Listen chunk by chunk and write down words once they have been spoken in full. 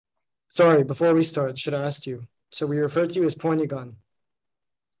Sorry, before we start, should I ask you? So we refer to you as Pornygon.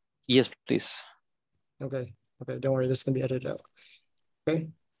 Yes, please. Okay. Okay, don't worry, this can be edited out. Okay.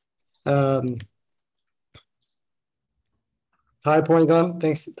 Um, Hi, Pornygon.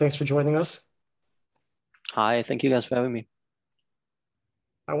 Thanks for joining us. Hi, thank you guys for having me.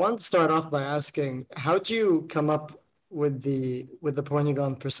 I want to start off by asking, how'd you come up with the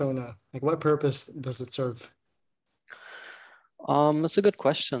Pornygon persona? Like, what purpose does it serve? It's a good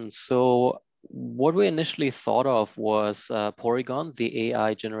question. So what we initially thought of was Porygon, the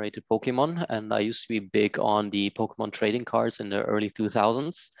AI generated Pokemon, and I used to be big on the Pokemon trading cards in the early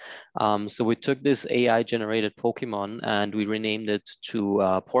 2000s. So we took this AI generated Pokemon and we renamed it to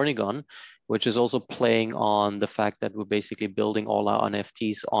Porygon, which is also playing on the fact that we're basically building all our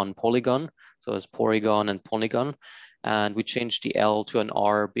NFTs on Polygon. So it's Porygon and Polygon. And we changed the L to an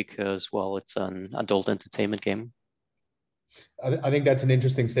R because, well, it's an adult entertainment game. I think that's an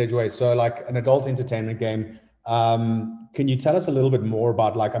interesting segue. So like an adult entertainment game, can you tell us a little bit more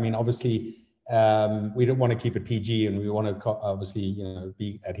about, like, I mean, obviously we don't want to keep it PG and we want to obviously,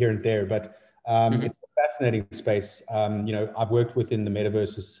 be adherent there, but it's a fascinating space. I've worked within the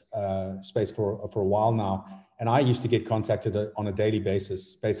metaverse space for a while now, and I used to get contacted on a daily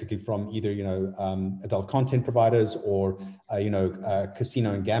basis, basically from either, adult content providers or,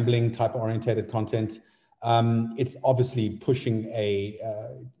 casino and gambling type orientated content. It's obviously pushing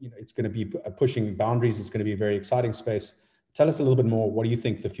it's going to be pushing boundaries. It's going to be a very exciting space. Tell us a little bit more. What do you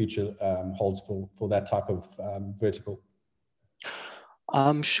think the future holds for that type of vertical?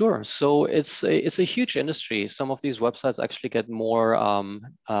 Sure. So it's a huge industry. Some of these websites actually get more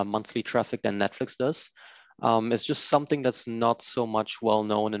monthly traffic than Netflix does. It's just something that's not so much well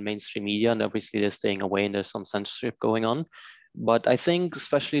known in mainstream media, and obviously they're staying away and there's some censorship going on. But I think,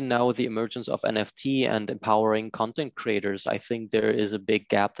 especially now with the emergence of NFT and empowering content creators, I think there is a big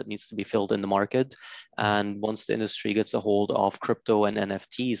gap that needs to be filled in the market. And once the industry gets a hold of crypto and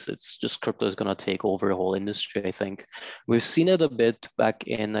NFTs, it's just crypto is going to take over the whole industry, I think. We've seen it a bit back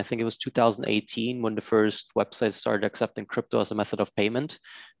in, I think it was 2018, when the first websites started accepting crypto as a method of payment,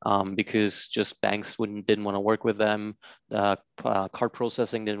 because just banks didn't want to work with them. Card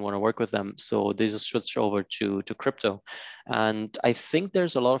processing didn't want to work with them. So they just switched over to crypto. And I think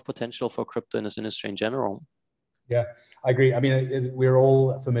there's a lot of potential for crypto in this industry in general. Yeah, I agree. I mean, we're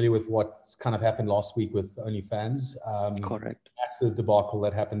all familiar with what's kind of happened last week with OnlyFans. Correct. Massive debacle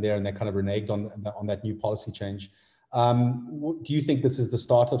that happened there, and they kind of reneged on that new policy change. Do you think this is the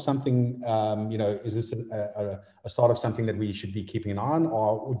start of something? Is this a start of something that we should be keeping an eye on,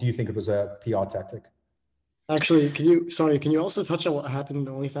 or do you think it was a PR tactic? Actually, can you also touch on what happened in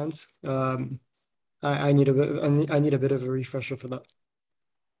the OnlyFans? I need a bit of a refresher for that.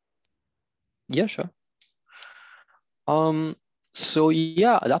 Yeah, sure. So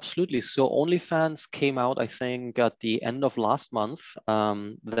yeah, absolutely. So OnlyFans came out, I think, at the end of last month,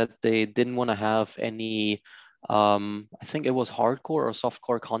 that they didn't want to have any, I think it was hardcore or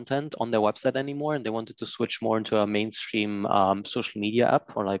softcore content on their website anymore, and they wanted to switch more into a mainstream social media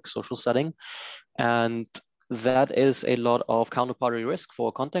app or like social setting. And that is a lot of counterparty risk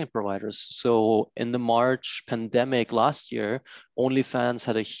for content providers. So in the March pandemic last year, OnlyFans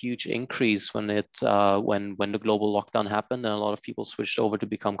had a huge increase when the global lockdown happened, and a lot of people switched over to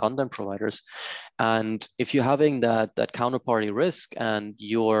become content providers. And if you're having that counterparty risk, and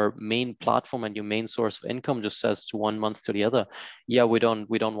your main platform and your main source of income just says to 1 month to the other, yeah, we don't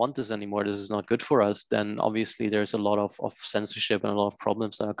want this anymore, this is not good for us, then obviously there's a lot of censorship and a lot of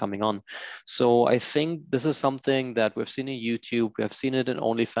problems that are coming on. So I think this is something that we've seen in YouTube, we have seen it in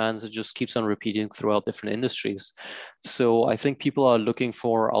OnlyFans, it just keeps on repeating throughout different industries. So I think people are looking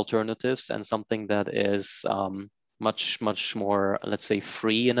for alternatives and something that is much more, let's say,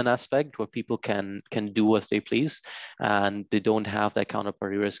 free in an aspect where people can do as they please, and they don't have that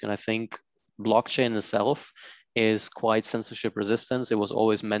counterparty risk. And I think blockchain itself is quite censorship resistant. It was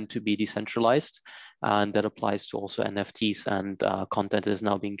always meant to be decentralized, and that applies to also NFTs, and content is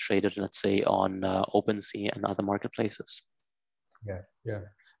now being traded, let's say, on OpenSea and other marketplaces. Yeah.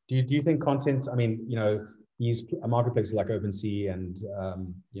 Do you think content, I mean, these marketplaces like OpenSea and,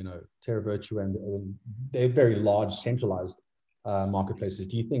 Terra Virtue, and they're very large centralized marketplaces.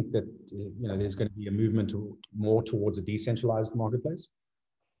 Do you think that, there's going to be a movement more towards a decentralized marketplace?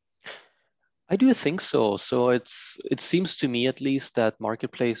 I do think so. So it seems to me at least that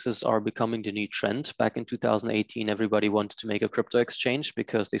marketplaces are becoming the new trend. Back in 2018, everybody wanted to make a crypto exchange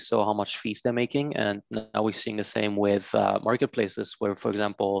because they saw how much fees they're making. And now we're seeing the same with marketplaces where, for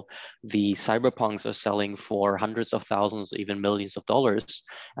example, the Cyberpunks are selling for hundreds of thousands, even millions of dollars.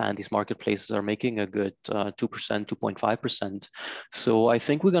 And these marketplaces are making a good 2%, 2.5%. So I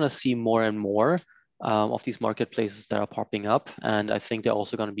think we're going to see more and more of these marketplaces that are popping up. And I think they're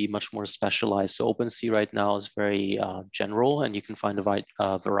also going to be much more specialized. So OpenSea right now is very general and you can find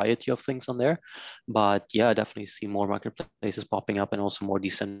a variety of things on there. But yeah, I definitely see more marketplaces popping up and also more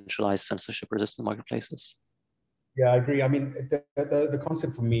decentralized censorship resistant marketplaces. Yeah, I agree. I mean, the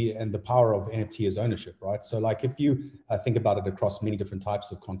concept for me and the power of NFT is ownership, right? So like if you think about it across many different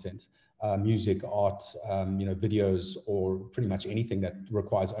types of content, music, art, videos, or pretty much anything that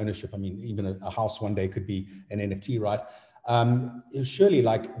requires ownership. I mean, even a house one day could be an NFT, right? Surely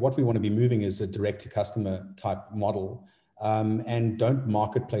like what we want to be moving is a direct to customer type model. And don't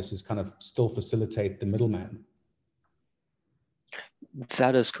marketplaces kind of still facilitate the middleman?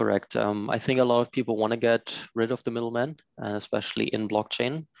 That is correct. I think a lot of people want to get rid of the middleman, and especially in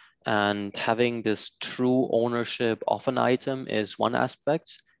blockchain. And having this true ownership of an item is one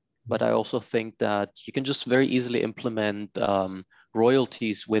aspect. But I also think that you can just very easily implement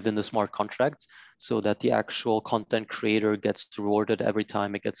royalties within the smart contract so that the actual content creator gets rewarded every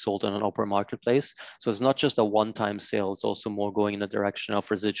time it gets sold on an open marketplace. So it's not just a one-time sale, it's also more going in the direction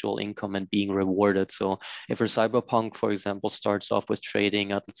of residual income and being rewarded. So if your Cyberpunk, for example, starts off with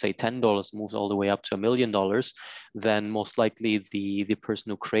trading at, let's say, $10, moves all the way up to $1 million, then most likely the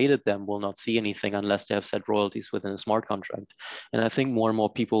person who created them will not see anything unless they have set royalties within a smart contract. And I think more and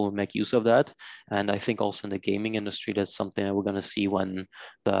more people will make use of that. And I think also in the gaming industry, that's something that we're going to see when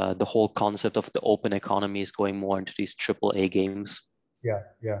the whole concept of the open economy is going more into these AAA games. Yeah,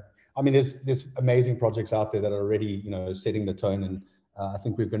 yeah. I mean, there's amazing projects out there that are already, setting the tone, and I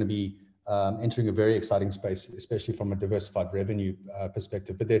think we're going to be entering a very exciting space, especially from a diversified revenue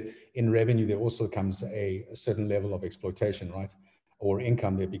perspective. But in revenue, there also comes a certain level of exploitation, right? Or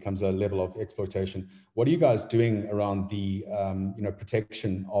income, there becomes a level of exploitation. What are you guys doing around the,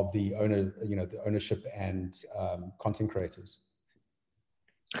 protection of the owner, the ownership and content creators?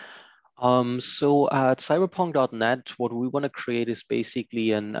 So at cyberpong.net, what we want to create is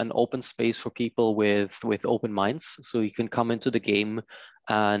basically an open space for people with open minds. So you can come into the game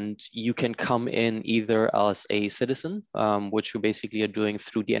and you can come in either as a citizen, which we basically are doing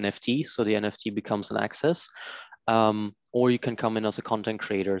through the NFT. So the NFT becomes an access. Or you can come in as a content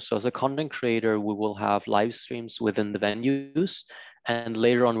creator. So as a content creator, we will have live streams within the venues. And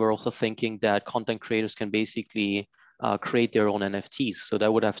later on, we're also thinking that content creators can basically create their own NFTs. So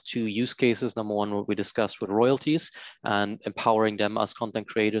that would have two use cases. Number one, what we discussed with royalties and empowering them as content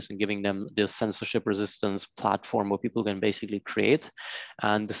creators and giving them this censorship resistance platform where people can basically create.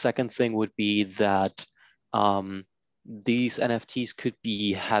 And the second thing would be that these NFTs could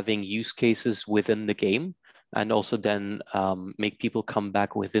be having use cases within the game and also then make people come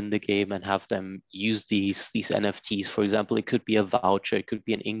back within the game and have them use these NFTs. For example, it could be a voucher, it could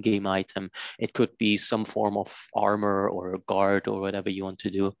be an in-game item, it could be some form of armor or a guard or whatever you want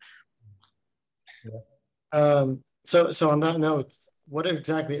to do. Yeah. So on that note, what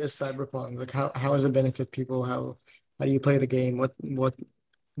exactly is Cyberpunk? Like how does it benefit people? How do you play the game? What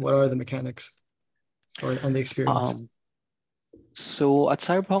are the mechanics and the experience? So at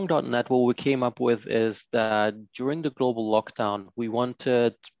cyberpong.net, what we came up with is that during the global lockdown, we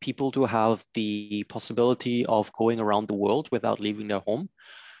wanted people to have the possibility of going around the world without leaving their home.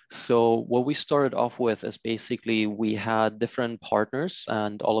 So what we started off with is basically we had different partners,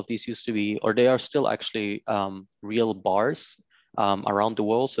 and all of these used to be, or they are still actually real bars around the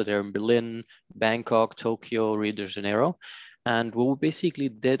world. So they're in Berlin, Bangkok, Tokyo, Rio de Janeiro. And what we basically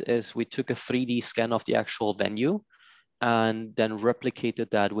did is we took a 3D scan of the actual venue and then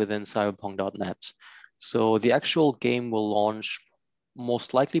replicated that within cyberpunk.net. So the actual game will launch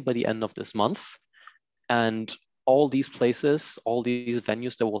most likely by the end of this month. And all these places, all these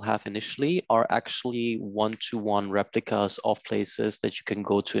venues that we'll have initially are actually one-to-one replicas of places that you can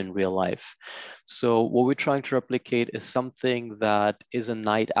go to in real life. So what we're trying to replicate is something that is a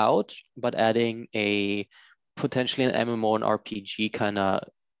night out, but adding a potentially an MMO and RPG kind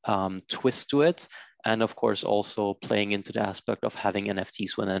of twist to it. And of course, also playing into the aspect of having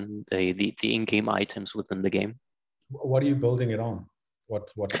NFTs within the in-game items within the game. What are you building it on?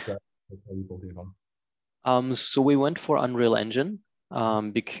 What are you building it on? So we went for Unreal Engine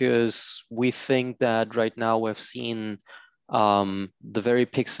because we think that right now we've seen the very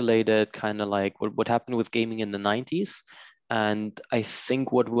pixelated kind of like what happened with gaming in the 90s. And I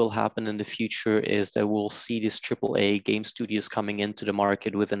think what will happen in the future is that we'll see these AAA game studios coming into the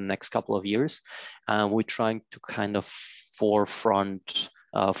market within the next couple of years. We're trying to kind of forerun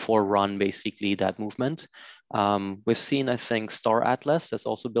basically that movement. We've seen, I think, Star Atlas that's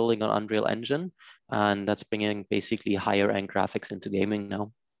also building on Unreal Engine, and that's bringing basically higher end graphics into gaming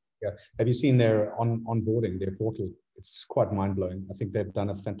now. Yeah. Have you seen their onboarding, their portal? It's quite mind blowing. I think they've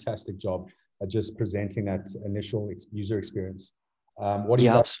done a fantastic job at just presenting that initial user experience. What do you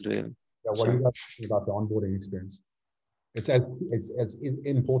Yeah, guys, absolutely. yeah, what do you guys think about the onboarding experience? It's as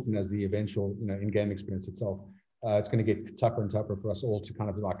important as the eventual, in-game experience itself. It's going to get tougher and tougher for us all to kind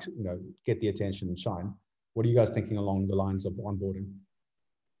of like, get the attention and shine. What are you guys thinking along the lines of onboarding?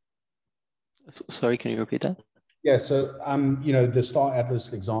 Sorry, can you repeat that? Yeah, so the Star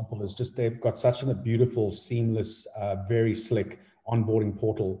Atlas example is just they've got such a beautiful, seamless, very slick onboarding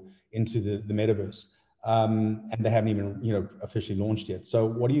portal into the metaverse, and they haven't even officially launched yet. So,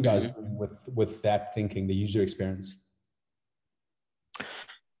 what are you guys doing with that thinking, the user experience?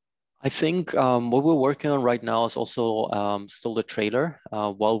 I think what we're working on right now is also still the trailer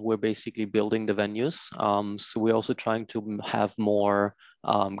while we're basically building the venues. So we're also trying to have more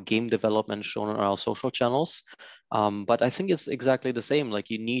game development shown on our social channels. But I think it's exactly the same. Like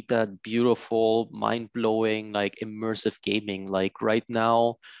you need that beautiful, mind-blowing, like immersive gaming. Like right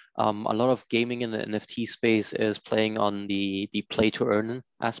now, a lot of gaming in the NFT space is playing on the play to earn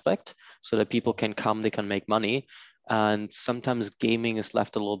aspect so that people can come, they can make money. And sometimes gaming is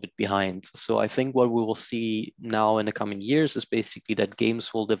left a little bit behind. So I think what we will see now in the coming years is basically that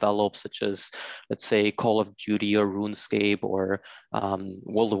games will develop, such as, let's say, Call of Duty or RuneScape or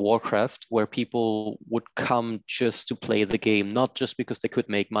World of Warcraft, where people would come just to play the game, not just because they could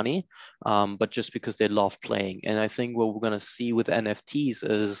make money, but just because they love playing. And I think what we're going to see with NFTs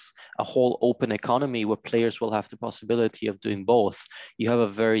is a whole open economy where players will have the possibility of doing both. You have a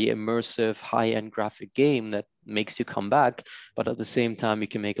very immersive, high-end graphic game that makes you come back, but at the same time you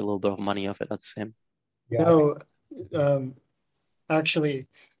can make a little bit of money off it at the same. No, actually,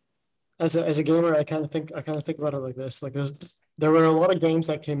 as a gamer, I kind of think about it like this. Like there were a lot of games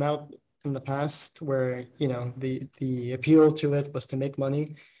that came out in the past where the appeal to it was to make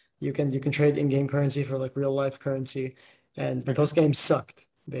money. You can trade in-game currency for like real life currency, but those games sucked.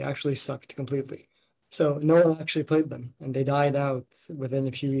 They actually sucked completely. So no one actually played them, and they died out within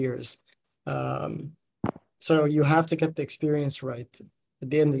a few years. So you have to get the experience right. At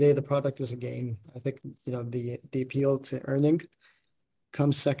the end of the day, the product is a game. I think, the appeal to earning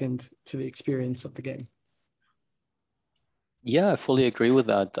comes second to the experience of the game. Yeah, I fully agree with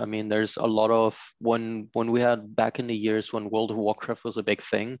that. I mean, there's a lot of when we had back in the years when World of Warcraft was a big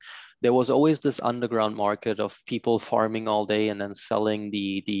thing, there was always this underground market of people farming all day and then selling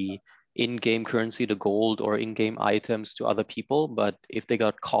the in-game currency, the gold or in-game items to other people. But if they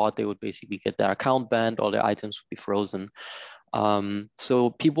got caught, they would basically get their account banned or their items would be frozen. So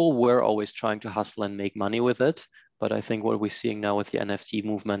people were always trying to hustle and make money with it. But I think what we're seeing now with the NFT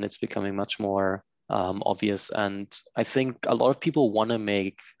movement, it's becoming much more obvious. And I think a lot of people want to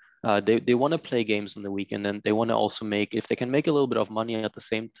make, they want to play games on the weekend, and they want to also make, if they can make a little bit of money at the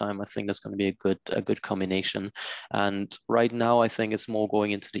same time, I think that's going to be a good combination. And right now, I think it's more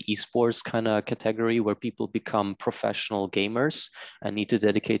going into the esports kind of category where people become professional gamers and need to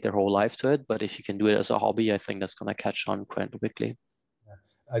dedicate their whole life to it. But if you can do it as a hobby, I think that's going to catch on quite quickly.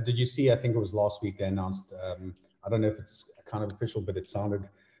 Did you see, I think it was last week, they announced, I don't know if it's kind of official, but it sounded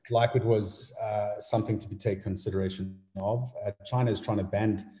like it was something to be taken consideration of. China is trying to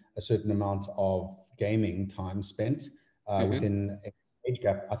ban a certain amount of gaming time spent within an age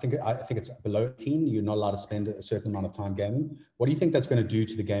gap. I think it's below 18. You're not allowed to spend a certain amount of time gaming. What do you think that's going to do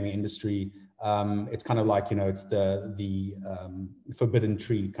to the gaming industry? It's kind of like, it's the forbidden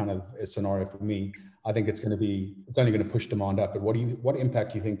tree kind of a scenario for me. I think it's only going to push demand up. But what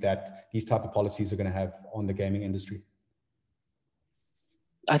impact do you think that these type of policies are going to have on the gaming industry?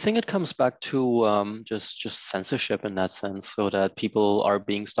 I think it comes back to just censorship in that sense, so that people are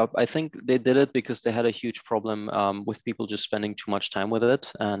being stopped. I think they did it because they had a huge problem with people just spending too much time with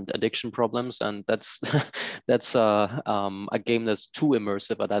it and addiction problems, and that's that's a game that's too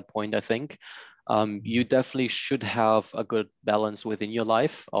immersive at that point. I think you definitely should have a good balance within your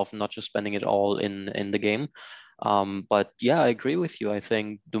life of not just spending it all in the game. But yeah, I agree with you. I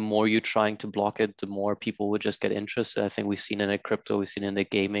think the more you're trying to block it, the more people would just get interested. I think we've seen it in crypto, we've seen it in the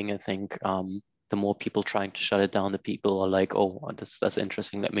gaming. I think the more people trying to shut it down, the people are like, oh, that's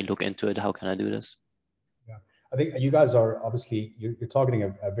interesting. Let me look into it. How can I do this? Yeah, I think you guys are obviously, you're targeting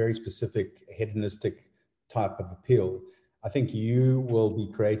a very specific hedonistic type of appeal. I think you will be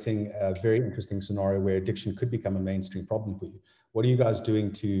creating a very interesting scenario where addiction could become a mainstream problem for you. What are you guys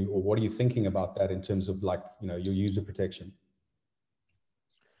doing to, or what are you thinking about that in terms of like, your user protection?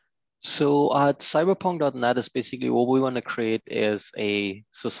 So at cyberpong.net is basically what we want to create is a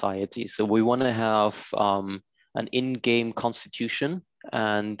society. So we want to have an in-game constitution,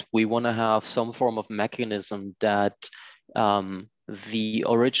 and we want to have some form of mechanism that the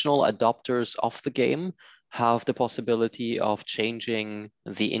original adopters of the game have the possibility of changing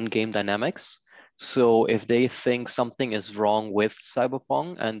the in-game dynamics. So if they think something is wrong with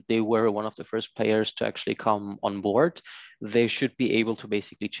Cyberpong and they were one of the first players to actually come on board, they should be able to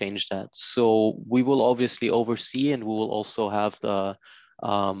basically change that. So we will obviously oversee, and we will also have the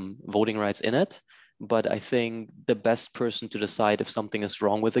voting rights in it. But I think the best person to decide if something is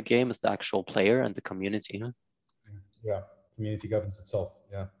wrong with the game is the actual player and the community. Yeah, community governs itself.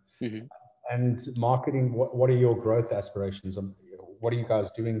 Yeah. Mm-hmm. And marketing, what are your growth aspirations? What are you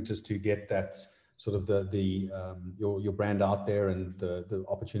guys doing just to get that sort of your brand out there and the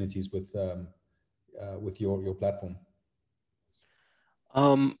opportunities with your platform?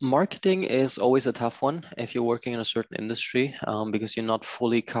 Marketing is always a tough one if you're working in a certain industry, because you're not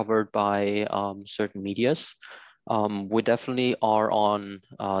fully covered by certain medias. We definitely are on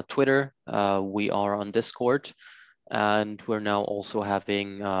Twitter, we are on Discord, and we're now also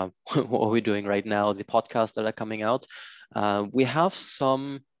having what we're doing right now, the podcasts that are coming out. We have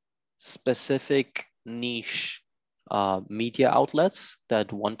some specific niche media outlets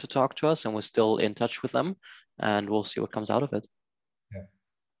that want to talk to us, and we're still in touch with them, and we'll see what comes out of it.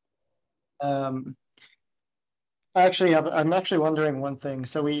 Um, Actually, I'm actually wondering one thing.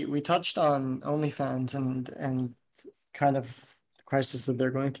 So we touched on OnlyFans and kind of the crisis that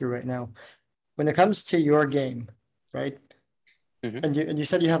they're going through right now. When it comes to your game, right? Mhm. And you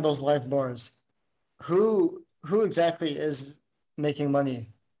said you have those live bars. Who exactly is making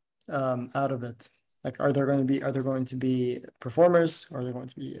money out of it? Like, are there going to be performers? Are there going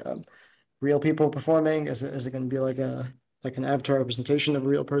to be real people performing? Is it going to be like an avatar representation of a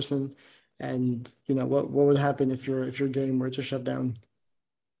real person? And what would happen if your game were to shut down?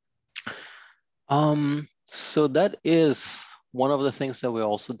 So that is one of the things that we're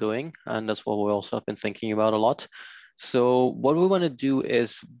also doing, and that's what we also have been thinking about a lot. So what we want to do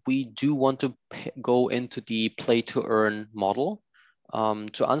is we do want to go into the play to earn model.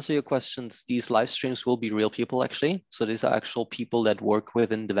 To answer your questions, these live streams will be real people actually. So these are actual people that work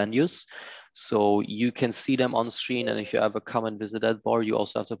within the venues. So you can see them on screen, and if you ever come and visit that bar, you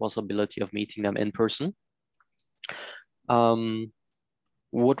also have the possibility of meeting them in person.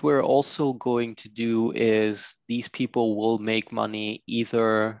 What we're also going to do is these people will make money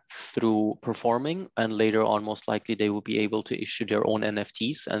either through performing, and later on, most likely, they will be able to issue their own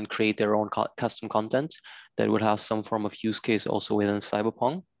NFTs and create their own custom content that would have some form of use case also within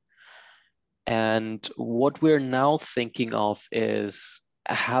Cyberpunk. And what we're now thinking of is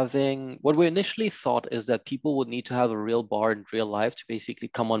what we initially thought is that people would need to have a real bar in real life to basically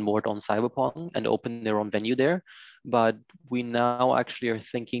come on board on Cyberpunk and open their own venue there. But we now actually are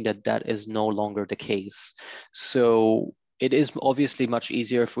thinking that that is no longer the case. So it is obviously much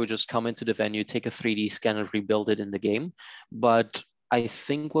easier if we just come into the venue, take a 3D scan and rebuild it in the game. But I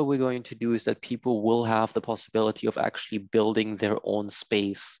think what we're going to do is that people will have the possibility of actually building their own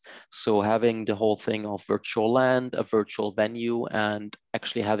space. So having the whole thing of virtual land, a virtual venue, and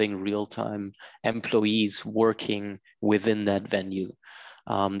actually having real-time employees working within that venue.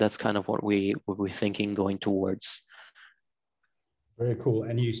 That's kind of what we're thinking going towards. Very cool.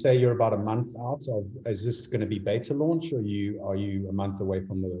 And you say you're about a month out of, is this going to be beta launch, or are you a month away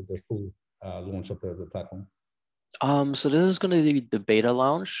from the full launch of the platform? So this is going to be the beta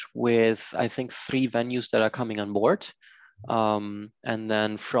launch with, I think, 3 venues that are coming on board. And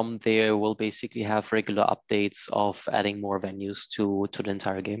then from there, we'll basically have regular updates of adding more venues to the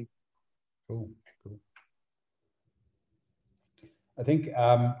entire game. Cool. I think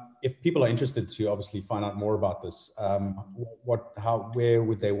if people are interested to obviously find out more about this, where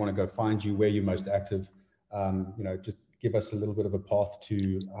would they want to go find you? Where you're most active? Just give us a little bit of a path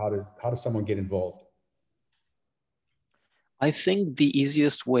to how does someone get involved? I think the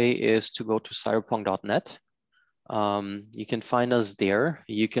easiest way is to go to cyberpong.net. You can find us there.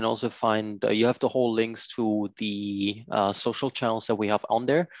 You can also find, you have the whole links to the social channels that we have on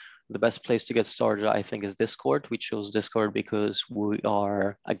there. The best place to get started, I think, is Discord. We chose Discord because we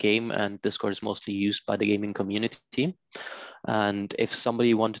are a game and Discord is mostly used by the gaming community. And if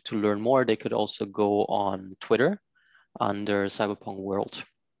somebody wanted to learn more, they could also go on Twitter under Cyberpunk World.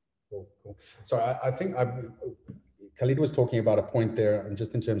 Cool. So I think Khalid was talking about a point there, and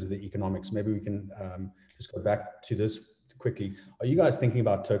just in terms of the economics, maybe we can just go back to this quickly. Are you guys thinking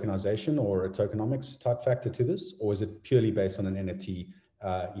about tokenization or a tokenomics type factor to this, or is it purely based on an NFT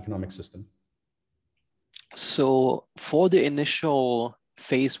economic system? So for the initial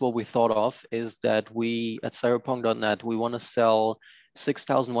phase, what we thought of is that we at cyberpong.net, we want to sell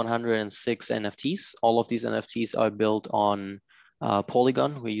 6,106 NFTs. All of these NFTs are built on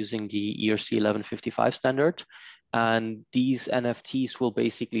Polygon. We're using the ERC 1155 standard. And these NFTs will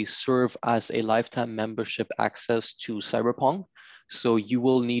basically serve as a lifetime membership access to Cyberpong. So you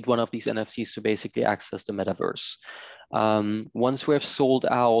will need one of these NFTs to basically access the metaverse. Once we have sold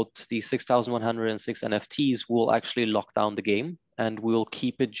out the 6,106 NFTs, we'll actually lock down the game and we'll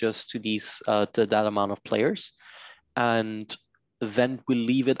keep it just to to that amount of players. And then we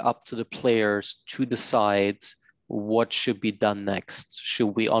leave it up to the players to decide what should be done next.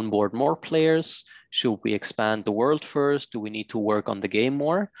 Should we onboard more players? Should we expand the world first? Do we need to work on the game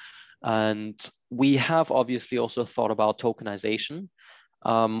more? And we have obviously also thought about tokenization.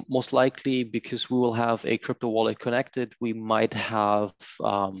 Most likely because we will have a crypto wallet connected, we might have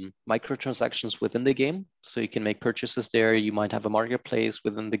microtransactions within the game. So you can make purchases there. You might have a marketplace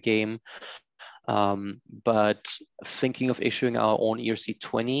within the game. But thinking of issuing our own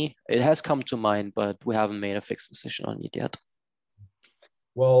ERC20, it has come to mind, but we haven't made a fixed decision on it yet.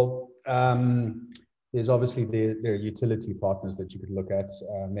 Well, there's obviously there are utility partners that you could look at,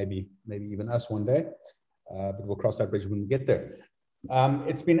 maybe even us one day, but we'll cross that bridge when we get there.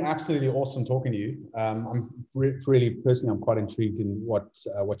 It's been absolutely awesome talking to you. I'm really personally, I'm quite intrigued in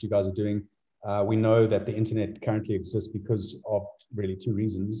what you guys are doing. We know that the internet currently exists because of really two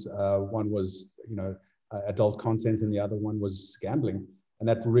reasons. One was, adult content, and the other one was gambling. And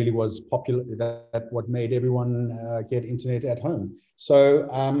that really was popular, that what made everyone get internet at home. So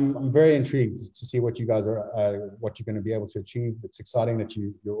I'm very intrigued to see what you guys are, what you're going to be able to achieve. It's exciting that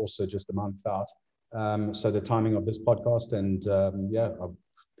you're also just a month out. So the timing of this podcast, and yeah, I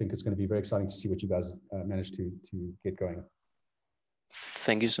think it's going to be very exciting to see what you guys manage to get going.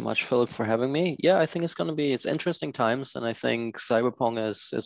 Thank you so much, Philip, for having me. Yeah, I think it's interesting times, and I think Cyberpong is